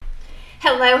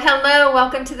Hello, hello.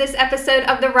 Welcome to this episode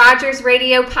of the Rogers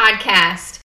Radio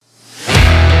Podcast.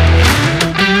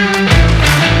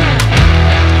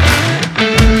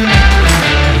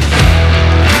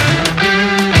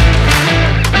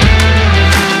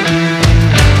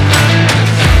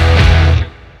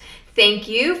 Thank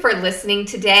you for listening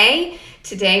today.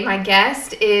 Today, my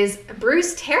guest is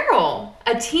Bruce Terrell,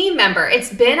 a team member.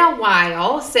 It's been a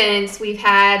while since we've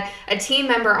had a team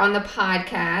member on the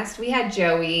podcast. We had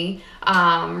Joey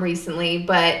recently,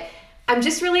 but I'm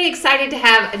just really excited to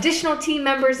have additional team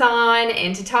members on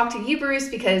and to talk to you, Bruce,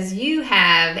 because you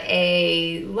have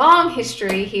a long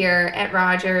history here at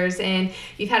Rogers and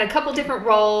you've had a couple different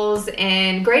roles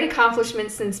and great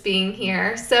accomplishments since being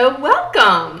here. So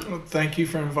welcome. Well, thank you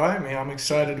for inviting me. I'm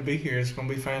excited to be here. It's going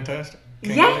to be fantastic.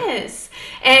 Yes.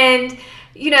 And,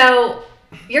 you know,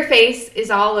 your face is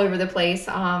all over the place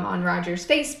on Rogers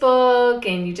Facebook,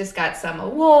 and you just got some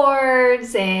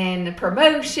awards and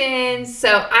promotions.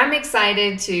 So I'm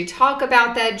excited to talk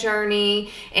about that journey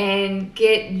and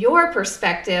get your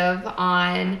perspective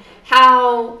on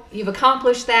how you've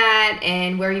accomplished that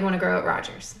and where you want to grow at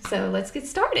Rogers. So let's get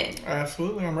started.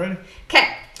 Absolutely. I'm ready.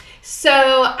 Okay. So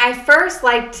I first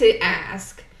like to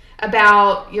ask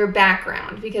about your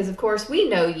background, because of course we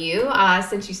know you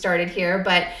since you started here,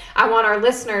 but I want our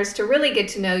listeners to really get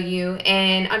to know you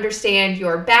and understand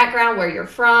your background, where you're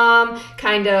from,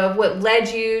 kind of what led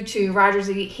you to Rogers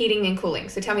Heating and Cooling.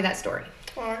 So tell me that story.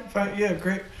 All right, fine. Yeah,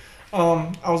 great.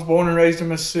 I was born and raised in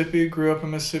Mississippi, grew up in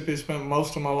Mississippi, spent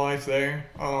most of my life there,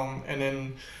 and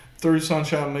then through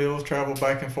Sunshine Mills, traveled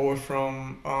back and forth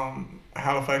from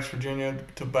Halifax, Virginia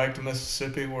to back to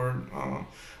Mississippi,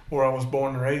 where I was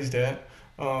born and raised at.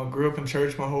 Grew up in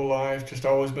church my whole life, just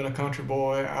always been a country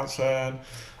boy outside.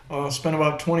 Spent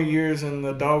about 20 years in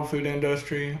the dog food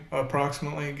industry,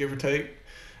 approximately, give or take,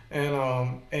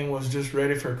 and was just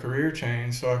ready for a career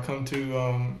change. So I come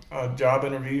to a job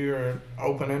interview or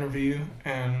open interview,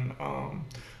 and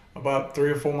about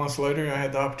 3 or 4 months later, I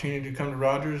had the opportunity to come to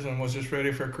Rogers and was just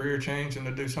ready for a career change and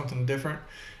to do something different.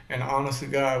 And honestly,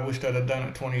 God, I wished I'd have done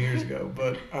it 20 years ago.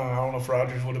 But I don't know if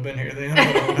Rogers would have been here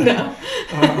then. No.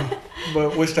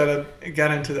 But wished I'd have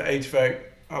got into the HVAC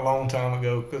a long time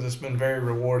ago, because it's been very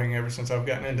rewarding ever since I've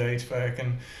gotten into HVAC.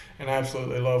 And I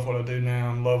absolutely love what I do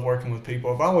now and love working with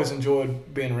people. I've always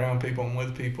enjoyed being around people and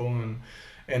with people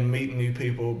and meeting new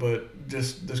people. But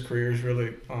just this career has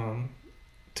really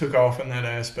took off in that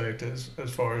aspect as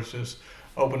far as just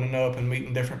opening up and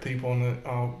meeting different people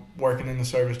and working in the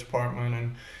service department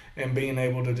and being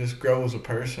able to just grow as a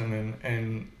person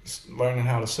and learning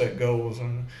how to set goals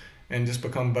and just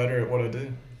become better at what I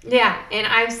do. Yeah, and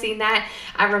I've seen that.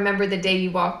 I remember the day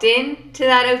you walked in to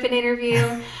that open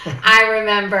interview. I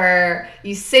remember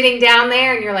you sitting down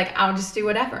there and you're like, I'll just do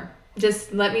whatever.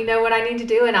 Just let me know what I need to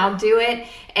do and I'll do it.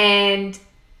 And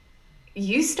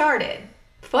you started.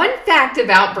 Fun fact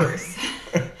about Bruce.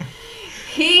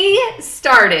 He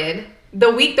started the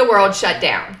week the world shut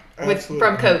down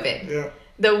from COVID. Yeah.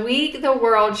 The week the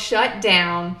world shut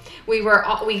down,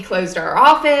 we closed our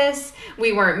office.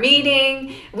 We weren't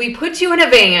meeting. We put you in a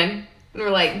van and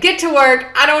we're like, get to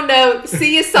work. I don't know.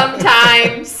 See you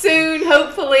sometime soon.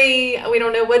 Hopefully, we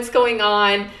don't know what's going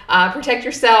on. Protect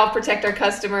yourself, protect our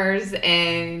customers.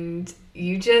 And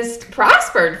you just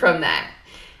prospered from that.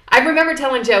 I remember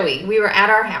telling Joey, we were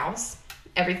at our house,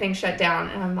 everything shut down.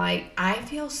 And I'm like, I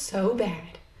feel so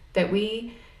bad that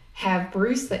we have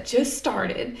Bruce that just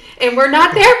started and we're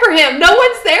not there for him. No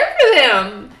one's there for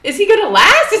him. Is he going to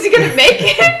last? Is he going to make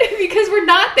it? Because we're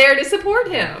not there to support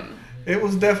him. It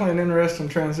was definitely an interesting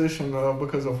transition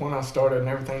because of when I started and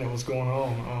everything that was going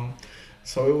on.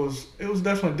 So it was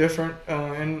definitely different,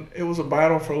 and it was a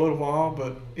battle for a little while,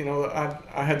 but you know,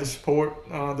 I had the support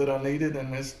that I needed,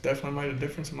 and it's definitely made a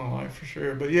difference in my life for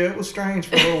sure. But yeah, it was strange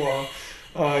for a little while.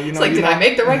 It's like, did I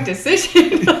make the right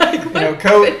decision?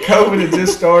 COVID had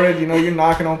just started. You know, you're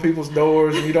knocking on people's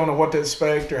doors and you don't know what to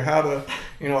expect or how to,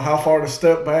 how far to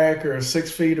step back or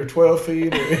 6 feet or 12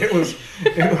 feet. It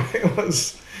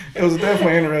was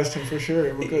definitely interesting for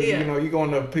sure, because you go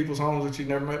into people's homes that you've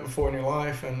never met before in your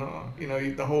life, and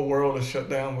the whole world is shut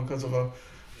down because of a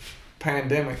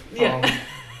pandemic. Yeah.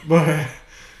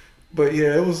 But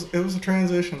yeah, it was a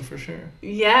transition for sure.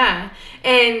 Yeah,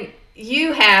 and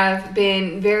you have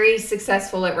been very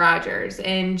successful at Rogers,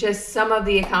 and just some of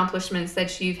the accomplishments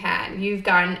that you've had. You've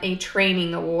gotten a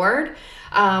training award.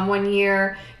 One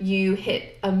year you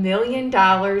hit $1 million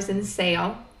in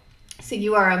sale. So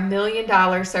you are $1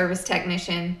 million service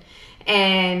technician,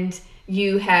 and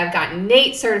You have gotten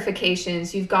NATE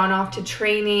certifications. You've gone off to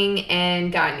training and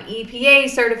gotten EPA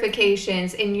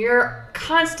certifications, and you're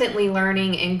constantly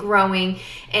learning and growing.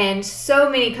 And so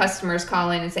many customers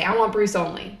call in and say, I want Bruce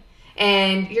only.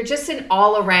 And you're just an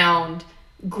all-around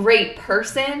great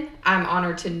person. I'm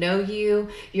honored to know you.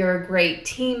 You're a great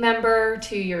team member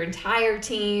to your entire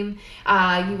team.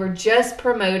 You were just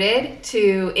promoted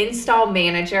to install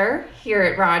manager here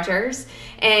at Rogers.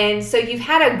 And so you've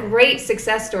had a great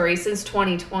success story since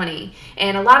 2020.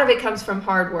 And a lot of it comes from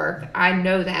hard work. I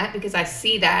know that because I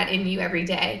see that in you every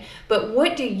day. But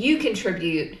what do you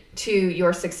contribute to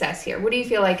your success here? What do you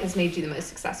feel like has made you the most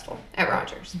successful at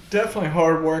Rogers? Definitely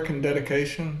hard work and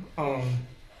dedication.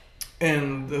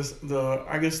 And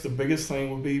I guess the biggest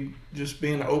thing would be just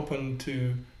being open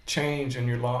to change in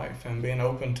your life and being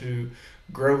open to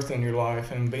growth in your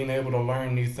life and being able to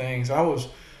learn new things. I was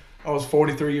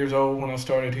 43 years old when I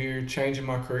started here, changing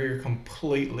my career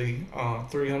completely,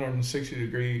 360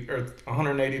 degree or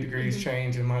 180 degrees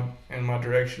change in my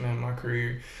direction in my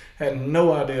career. Had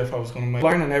no idea if I was going to make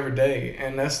learning every day,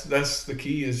 and that's the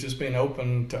key, is just being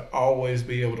open to always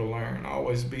be able to learn,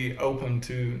 always be open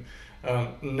to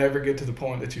never get to the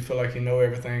point that you feel like you know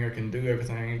everything or can do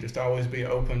everything. Just always be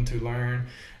open to learn.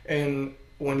 And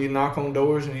when you knock on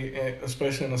doors, and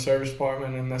especially in the service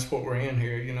department, and that's what we're in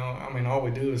here, I mean, all we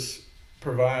do is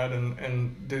provide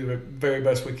and do the very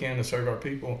best we can to serve our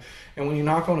people. And when you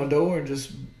knock on a door,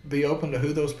 just be open to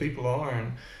who those people are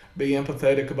and be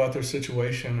empathetic about their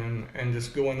situation, and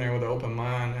just go in there with an open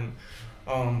mind,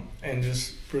 and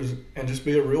just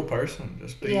be a real person.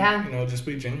 Just be just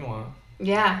be genuine.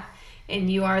 Yeah. And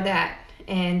you are that.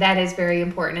 And that is very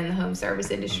important in the home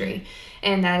service industry.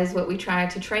 And that is what we try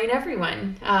to train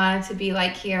everyone to be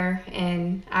like here.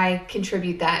 And I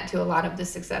contribute that to a lot of the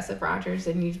success of Rogers.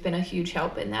 And you've been a huge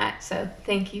help in that. So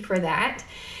thank you for that.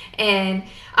 And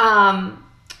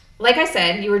like I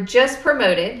said, you were just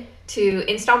promoted to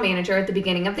install manager at the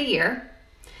beginning of the year.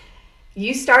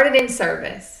 You started in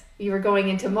service. You were going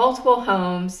into multiple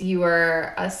homes. You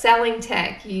were a selling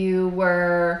tech. You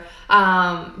were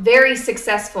very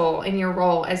successful in your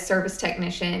role as service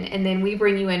technician. And then we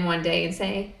bring you in one day and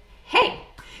say, hey,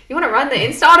 you want to run the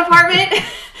install department?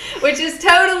 Which is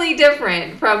totally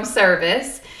different from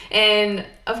service. And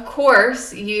of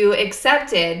course, you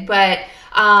accepted. But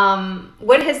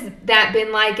what has that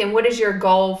been like? And what is your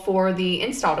goal for the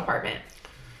install department?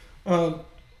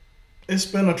 It's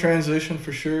been a transition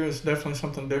for sure. It's definitely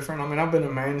something different. I mean, I've been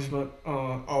in management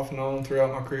off and on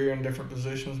throughout my career in different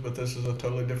positions, but this is a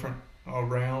totally different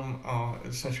realm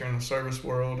since you're in the service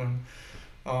world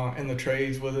and in the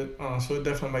trades with it. So it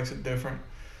definitely makes it different.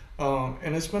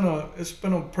 And it's been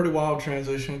a pretty wild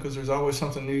transition because there's always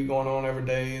something new going on every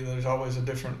day. There's always a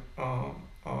different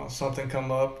something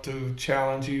come up to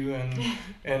challenge you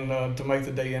and to make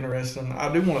the day interesting.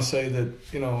 I do want to say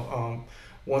that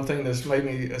one thing that's made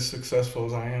me as successful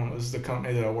as I am is the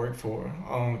company that I work for,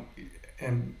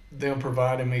 and them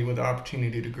providing me with the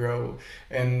opportunity to grow.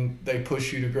 And they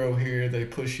push you to grow here. They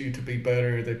push you to be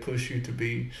better. They push you to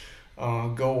be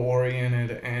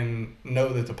goal-oriented and know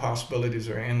that the possibilities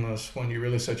are endless when you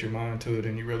really set your mind to it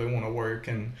and you really want to work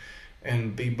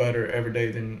and be better every day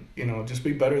than, just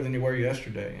be better than you were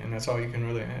yesterday. And that's all you can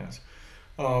really ask.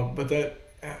 But that,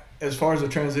 as far as the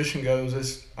transition goes,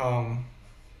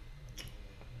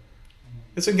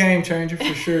 it's a game changer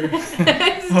for sure. It's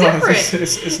different.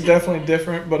 It's definitely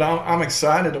different, but I'm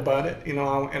excited about it.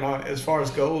 As far as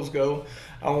goals go,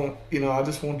 I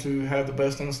just want to have the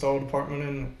best install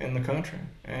department in the country,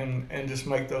 and just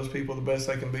make those people the best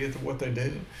they can be at what they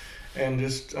do, and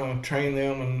just train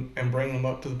them and bring them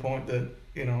up to the point that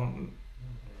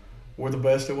we're the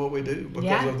best at what we do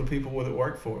because of the people that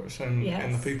work for us and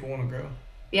the people want to grow.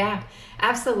 Yeah,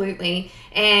 absolutely.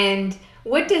 And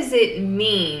what does it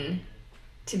mean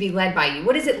to be led by you?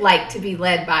 What is it like to be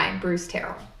led by Bruce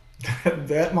Terrell?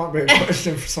 That might be a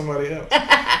question for somebody else.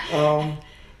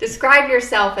 Describe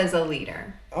yourself as a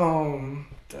leader. Or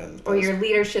your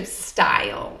leadership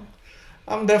style.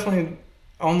 I'm definitely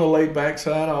on the laid back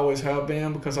side. I always have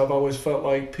been, because I've always felt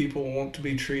like people want to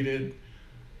be treated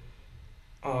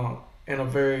in a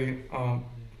very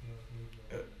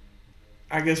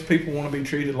I guess people want to be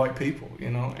treated like people,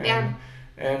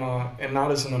 and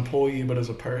not as an employee, but as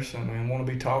a person, and want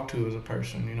to be talked to as a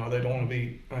person. They don't want to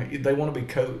be. They want to be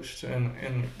coached,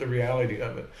 and the reality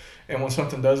of it. And when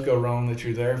something does go wrong, that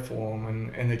you're there for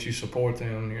them, and that you support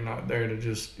them. You're not there to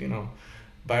just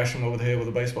bash them over the head with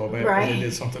a baseball bat because they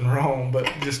did something wrong,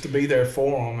 but just to be there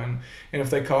for them. And if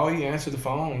they call you, answer the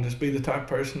phone. Just be the type of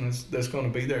person that's going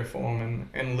to be there for them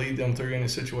and lead them through any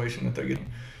situation that they're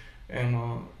getting.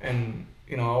 and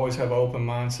I always have an open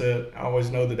mindset. I always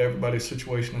know that everybody's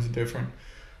situation is different.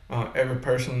 Every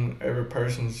person's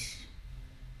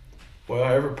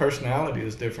every personality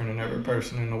is different in every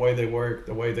person, and the way they work,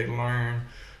 the way they learn,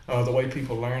 the way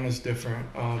people learn is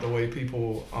different. The way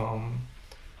people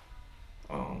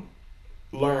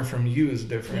learn from you is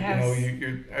different.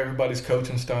 Yes. Everybody's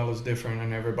coaching style is different,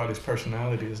 and everybody's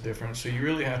personality is different. So you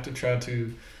really have to try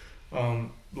to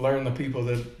learn the people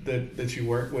that you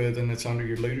work with and that's under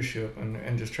your leadership,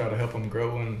 and just try to help them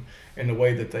grow in the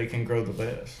way that they can grow the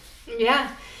best. Yeah,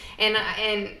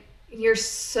 and you're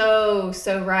so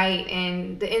right.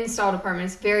 And the install department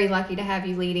is very lucky to have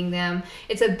you leading them.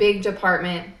 It's a big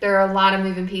department. There are a lot of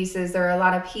moving pieces. There are a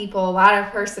lot of people, a lot of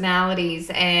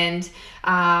personalities, and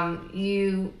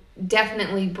you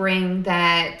definitely bring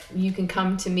that you can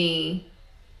come to me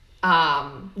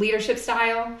leadership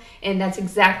style, and that's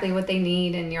exactly what they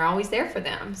need, and you're always there for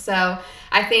them. So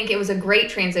I think it was a great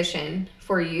transition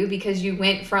for you, because you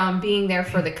went from being there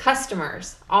for the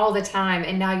customers all the time,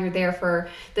 and now you're there for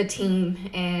the team,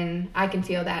 and I can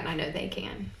feel that, and I know they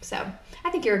can. So I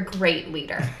think you're a great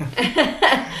leader.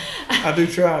 I do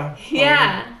try.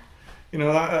 Yeah.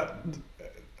 I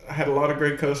had a lot of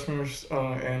great customers,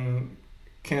 and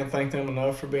can't thank them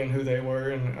enough for being who they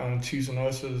were, and choosing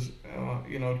us as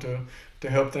to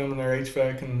help them in their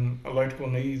HVAC and electrical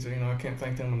needs. I can't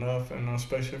thank them enough, and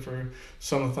especially for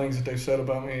some of the things that they've said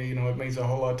about me. It means a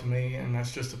whole lot to me, and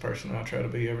that's just the person I try to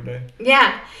be every day.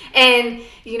 Yeah, and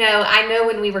I know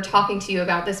when we were talking to you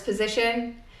about this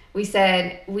position, we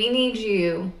said we need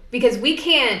you, because we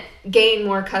can't gain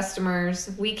more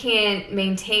customers, we can't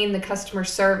maintain the customer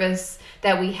service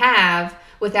that we have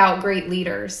without great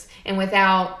leaders, and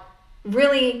without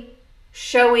really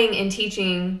showing and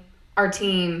teaching our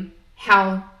team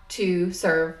how to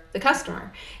serve the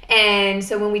customer. And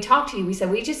so when we talked to you, we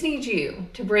said, we just need you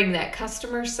to bring that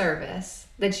customer service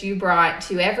that you brought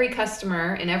to every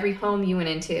customer and every home you went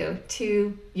into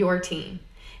to your team,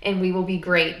 and we will be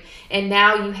great. And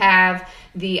now you have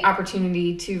the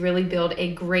opportunity to really build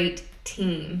a great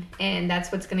team, and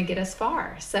that's what's going to get us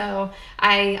far. So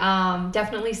I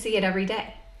definitely see it every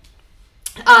day.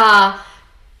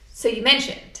 So you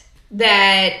mentioned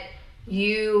that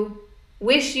you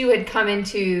wish you had come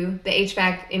into the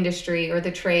HVAC industry or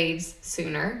the trades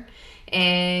sooner,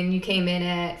 and you came in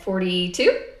at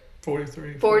 42?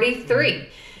 43. 43.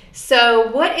 So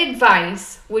what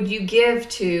advice would you give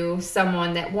to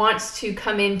someone that wants to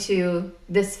come into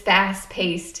this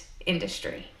fast-paced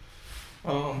industry?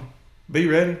 Be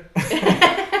ready.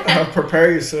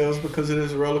 Prepare yourselves, because it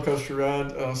is a roller coaster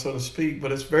ride, so to speak,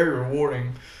 but it's very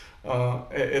rewarding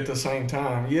at the same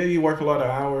time. Yeah, you work a lot of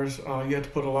hours. You have to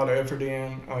put a lot of effort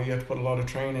in. You have to put a lot of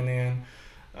training in.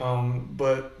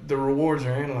 But the rewards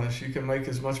are endless. You can make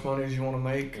as much money as you want to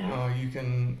make. Yeah. You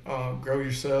can grow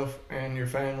yourself and your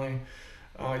family.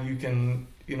 You can,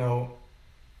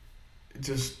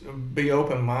 just be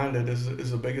open-minded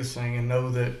is the biggest thing, and know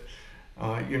that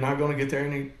you're not going to get there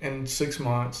in 6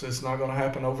 months. It's not going to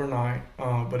happen overnight.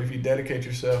 But if you dedicate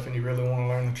yourself and you really want to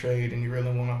learn the trade, and you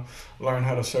really want to learn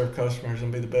how to serve customers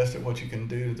and be the best at what you can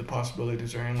do, the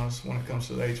possibilities are endless when it comes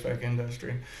to the HVAC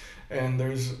industry. And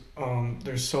there's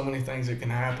so many things that can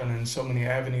happen, and so many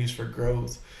avenues for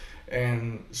growth,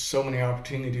 and so many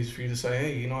opportunities for you to say,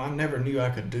 hey, I never knew I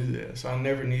could do this. I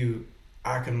never knew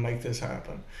I could make this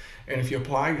happen. And if you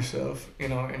apply yourself,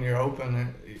 and you're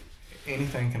open,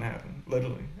 anything can happen,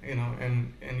 literally,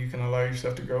 and you can allow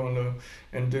yourself to grow into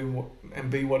and do and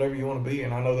be whatever you want to be.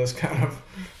 And I know that's kind of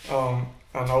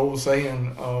an old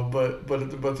saying,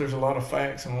 but there's a lot of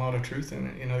facts and a lot of truth in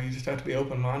it. You just have to be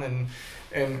open-minded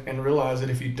and realize that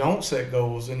if you don't set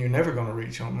goals, then you're never going to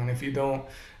reach them. And if you don't,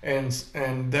 and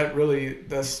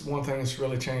that's one thing that's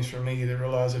really changed for me, to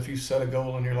realize if you set a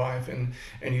goal in your life and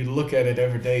you look at it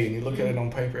every day, and you look at it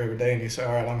on paper every day, and you say,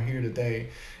 all right, I'm here today,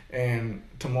 and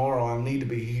tomorrow I need to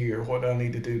be here. What do I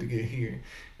need to do to get here?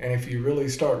 And if you really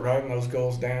start writing those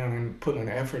goals down and putting an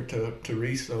effort to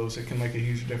reach those, it can make a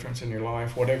huge difference in your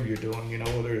life, whatever you're doing,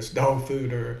 whether it's dog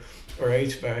food or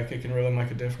HVAC, it can really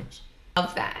make a difference.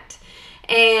 Love that.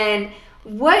 And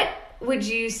what would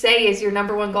you say is your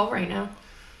number one goal right now?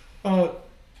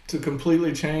 To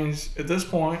completely change at this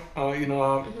point.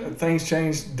 Things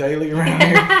change daily around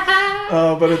here.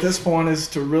 But at this point is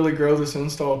to really grow this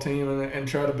install team and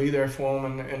try to be there for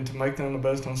them and to make them the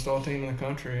best install team in the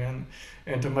country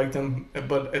and to make them,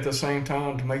 but at the same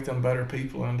time to make them better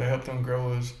people and to help them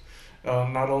grow as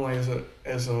not only as a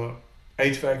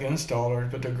HVAC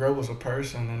installer, but to grow as a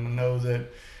person and to know that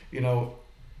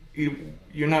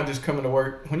you're not just coming to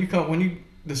work when you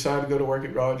decide to go to work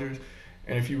at Rogers.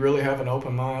 And if you really have an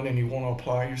open mind and you want to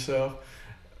apply yourself,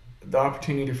 the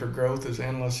opportunity for growth is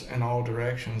endless in all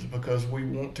directions, because we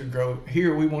want to grow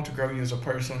here. We want to grow you as a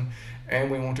person, and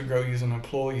we want to grow you as an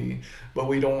employee, but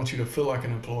we don't want you to feel like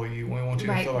an employee. We want you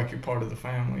to feel like you're part of the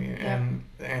family, and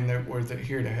that we're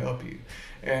here to help you.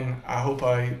 And I hope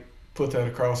I put that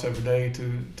across every day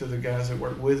to the guys that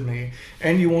work with me.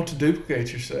 And you want to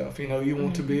duplicate yourself. You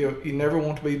want to be you never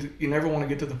want to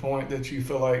get to the point that you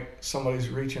feel like somebody's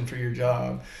reaching for your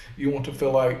job. You want to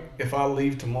feel like, if I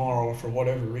leave tomorrow for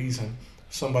whatever reason,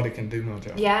 somebody can do my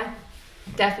job. Yeah,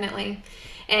 definitely.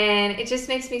 And it just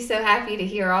makes me so happy to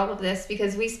hear all of this,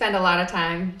 because we spend a lot of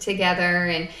time together,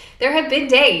 and there have been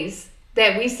days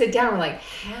that we sit down and we're like,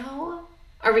 how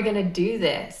are we going to do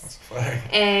this?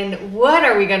 And what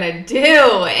are we going to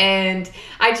do? And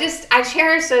I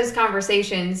cherish those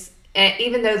conversations,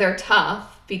 even though they're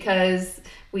tough, because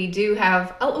we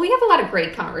have a lot of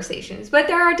great conversations, but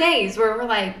there are days where we're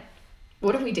like,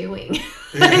 what are we doing?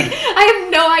 I have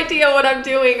no idea what I'm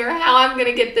doing or how I'm going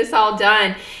to get this all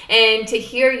done. And to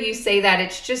hear you say that,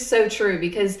 it's just so true,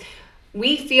 because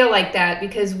we feel like that,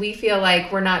 because we feel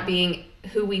like we're not being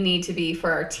who we need to be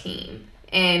for our team.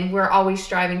 And we're always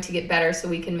striving to get better so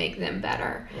we can make them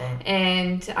better. Right.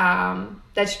 And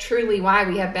that's truly why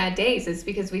we have bad days. It's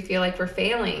because we feel like we're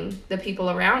failing the people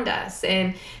around us.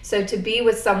 And so to be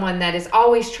with someone that is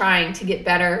always trying to get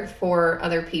better for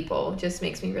other people just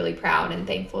makes me really proud and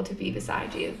thankful to be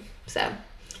beside you. So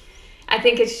I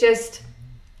think it's just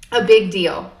a big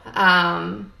deal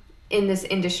in this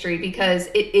industry, because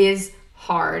it is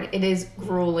hard. It is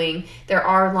grueling. There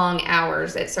are long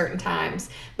hours at certain times.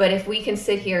 But if we can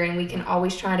sit here and we can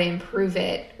always try to improve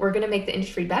it, we're going to make the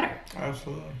industry better.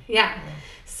 Absolutely. Yeah.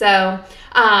 So,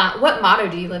 what motto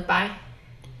do you live by?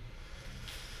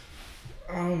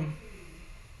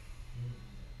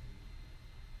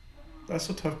 That's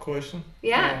a tough question.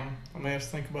 Yeah. I may have to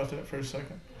think about that for a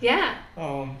second. Yeah.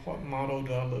 What motto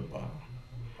do I live by?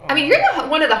 I mean, you're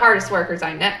one of the hardest workers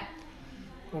I know.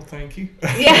 Well, thank you.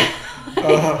 Yeah.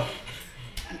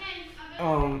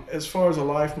 As far as a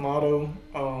life motto,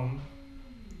 I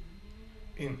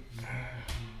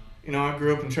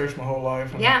grew up in church my whole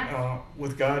life. And,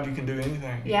 with God, you can do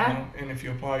anything. Yeah. And if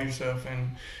you apply yourself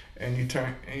and you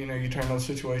turn those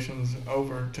situations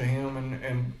over to Him,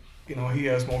 and He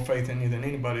has more faith in you than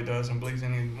anybody does, and believes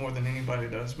in you more than anybody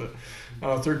does. But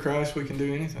through Christ, we can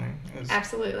do anything.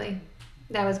 Absolutely.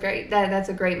 That was great. That's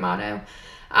a great motto.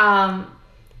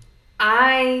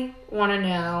 I want to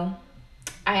know,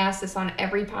 I ask this on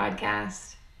every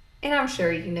podcast, and I'm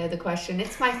sure you know the question.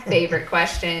 It's my favorite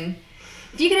question.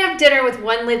 If you could have dinner with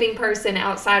one living person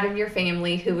outside of your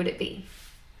family, who would it be?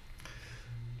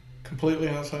 Completely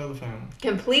outside of the family.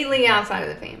 Completely outside of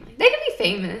the family. They could be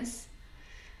famous.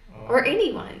 Or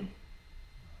anyone.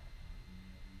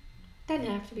 Doesn't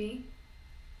have to be.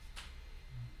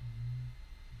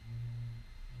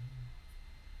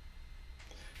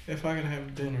 If I could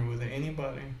have dinner with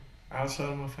anybody outside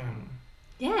of my family.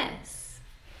 Yes.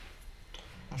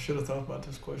 I should have thought about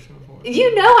this question before.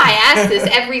 You know I ask this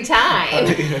every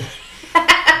time.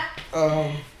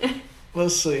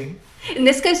 Let's see. And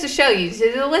this goes to show you,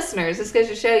 to the listeners, this goes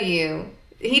to show you,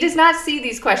 he does not see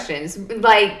these questions.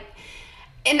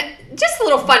 And just a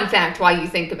little fun fact while you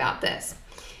think about this.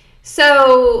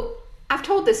 So, I've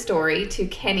told this story to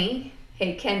Kenny.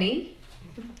 Hey, Kenny.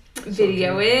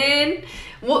 Video in.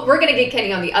 Well, we're going to get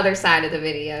Kenny on the other side of the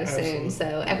video soon,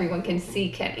 so everyone can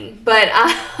see Kenny. But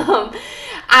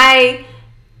I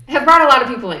have brought a lot of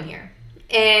people in here,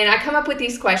 and I come up with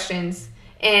these questions,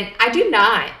 and I do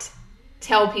not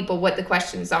tell people what the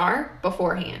questions are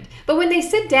beforehand. But when they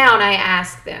sit down, I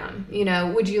ask them,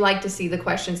 would you like to see the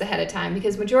questions ahead of time?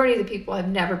 Because majority of the people have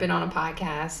never been on a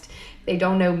podcast. They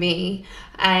don't know me.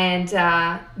 And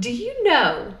do you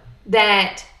know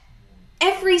that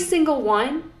every single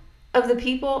one of the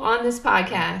people on this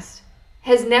podcast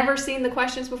has never seen the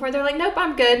questions before? They're like, nope,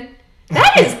 I'm good.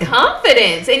 That is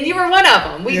confidence. And you were one of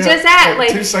them. We just had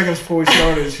 2 seconds before we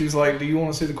started, she was like, do you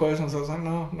want to see the questions? I was like,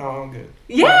 no, I'm good.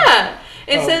 Yeah.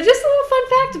 And so just a little fun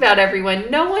fact about everyone.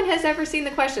 No one has ever seen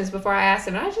the questions before I asked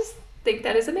them. And I just think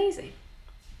that is amazing.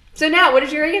 So now, what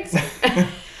is your answer?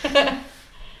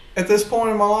 At this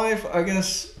point in my life, I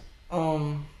guess,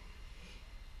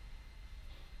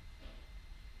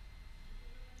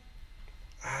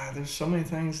 there's so many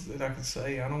things that I could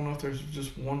say. I don't know if there's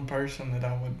just one person that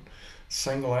I would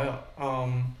single out.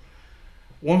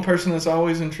 One person that's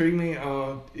always intrigued me,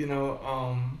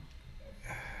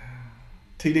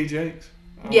 T.D. Jakes.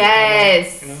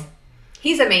 Yes.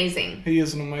 He's amazing. He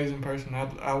is an amazing person.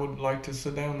 I would like to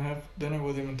sit down and have dinner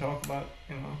with him and talk about,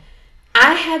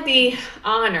 I had the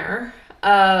honor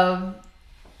of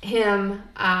him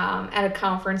at a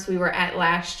conference we were at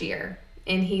last year,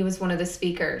 and he was one of the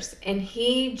speakers, and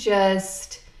he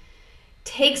just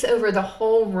takes over the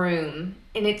whole room,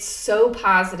 and it's so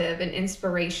positive and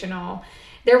inspirational.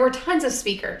 There were tons of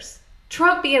speakers,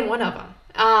 Trump being one of them.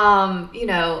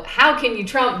 How can you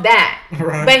trump that?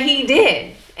 Right. But he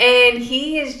did, and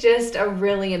he is just a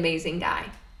really amazing guy.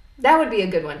 That would be a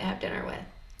good one to have dinner with.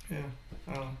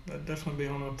 Yeah, that'd definitely be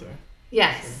on up there.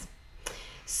 Yes. Sure.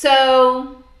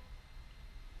 So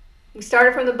we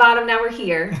started from the bottom, now we're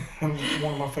here. One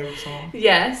of my favorite songs.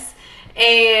 Yes.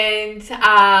 And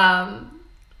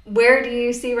where do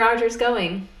you see Rogers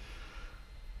going?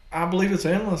 I believe it's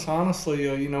endless, honestly.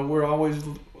 We're always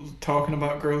talking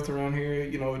about growth around here.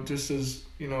 Just as,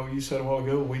 you said a while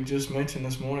ago, we just mentioned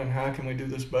this morning, how can we do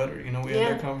this better? We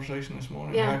had that conversation this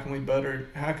morning. Yeah. How can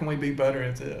we be better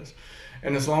at this?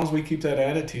 And as long as we keep that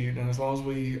attitude, and as long as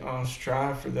we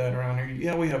strive for that around here,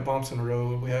 yeah, we have bumps in the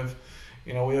road. We have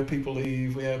people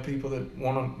leave. We have people that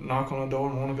want to knock on the door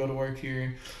and want to go to work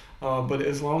here. But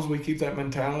as long as we keep that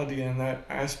mentality and that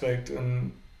aspect,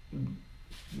 and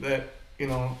that,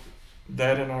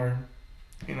 that in our,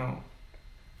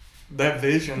 that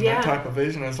vision, that type of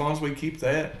vision, as long as we keep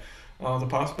that, the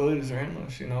possibilities are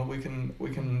endless. We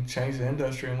can change the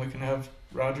industry, and we can have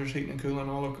Rogers Heating and Cooling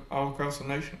all across the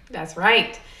nation. That's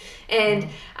right. And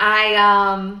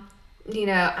I've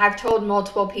told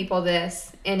multiple people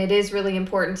this, and it is really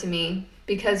important to me,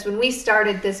 because when we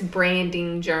started this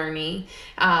branding journey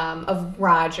of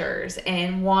Rogers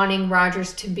and wanting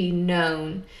Rogers to be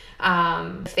known,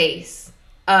 face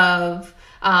of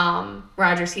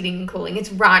Rogers Heating and Cooling,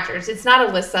 it's Rogers. It's not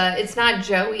Alyssa. It's not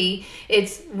Joey.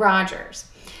 It's Rogers.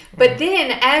 But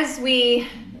then as we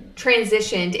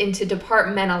transitioned into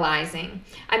departmentalizing,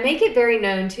 I make it very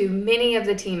known to many of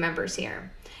the team members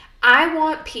here. I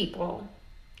want people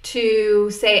to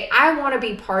say, I want to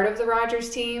be part of the Rogers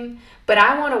team, but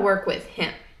I want to work with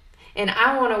him, and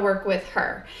I want to work with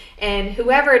her, and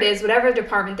whoever it is, whatever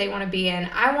department they want to be in,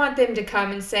 I want them to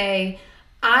come and say,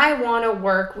 I want to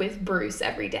work with Bruce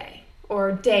every day,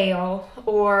 or Dale,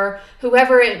 or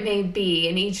whoever it may be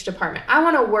in each department. I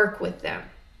want to work with them.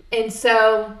 And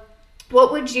so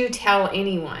what would you tell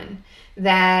anyone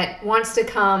that wants to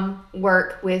come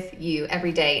work with you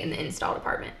every day in the install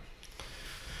department?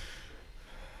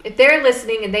 If they're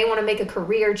listening and they want to make a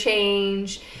career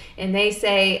change and they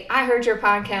say, I heard your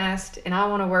podcast and I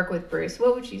want to work with Bruce,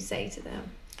 what would you say to them?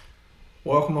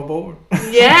 Welcome aboard.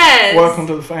 Yes. Welcome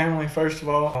to the family, first of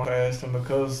all. Fast, and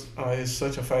because it's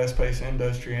such a fast-paced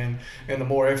industry, and the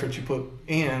more effort you put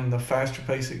in, the faster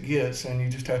pace it gets, and you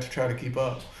just have to try to keep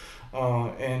up.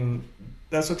 And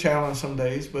that's a challenge some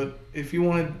days, but if you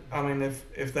wanted,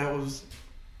 if that was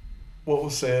what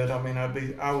was said,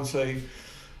 I would say,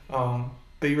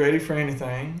 be ready for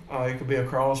anything. It could be a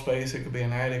crawl space, it could be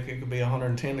an attic, it could be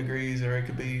 110 degrees, or it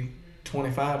could be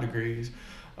 25 degrees.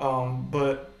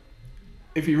 But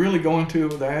if you really go into it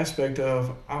with the aspect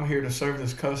of, I'm here to serve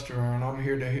this customer, and I'm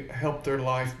here to help their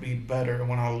life be better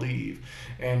when I leave,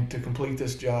 and to complete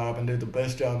this job and do the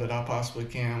best job that I possibly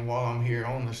can while I'm here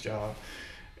on this job,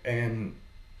 and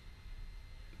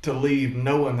to leave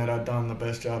knowing that I've done the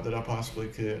best job that I possibly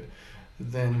could,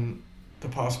 then the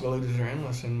possibilities are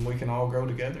endless, and we can all grow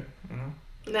together.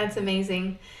 That's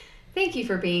amazing. Thank you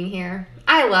for being here.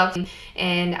 I love you,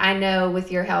 and I know with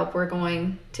your help we're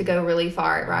going to go really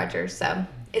far at Rogers. So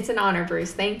it's an honor,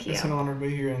 Bruce. Thank you. It's an honor to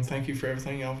be here, and thank you for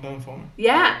everything y'all have done for me.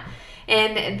 Yeah,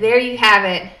 and there you have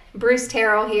it. Bruce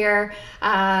Terrell here,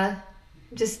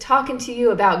 just talking to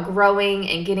you about growing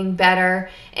and getting better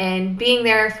and being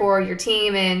there for your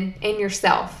team and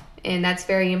yourself, and that's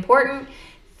very important.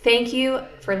 Thank you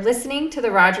for listening to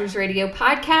the Rogers Radio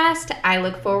Podcast. I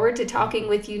look forward to talking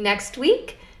with you next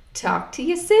week. Talk to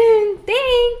you soon.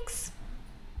 Thanks.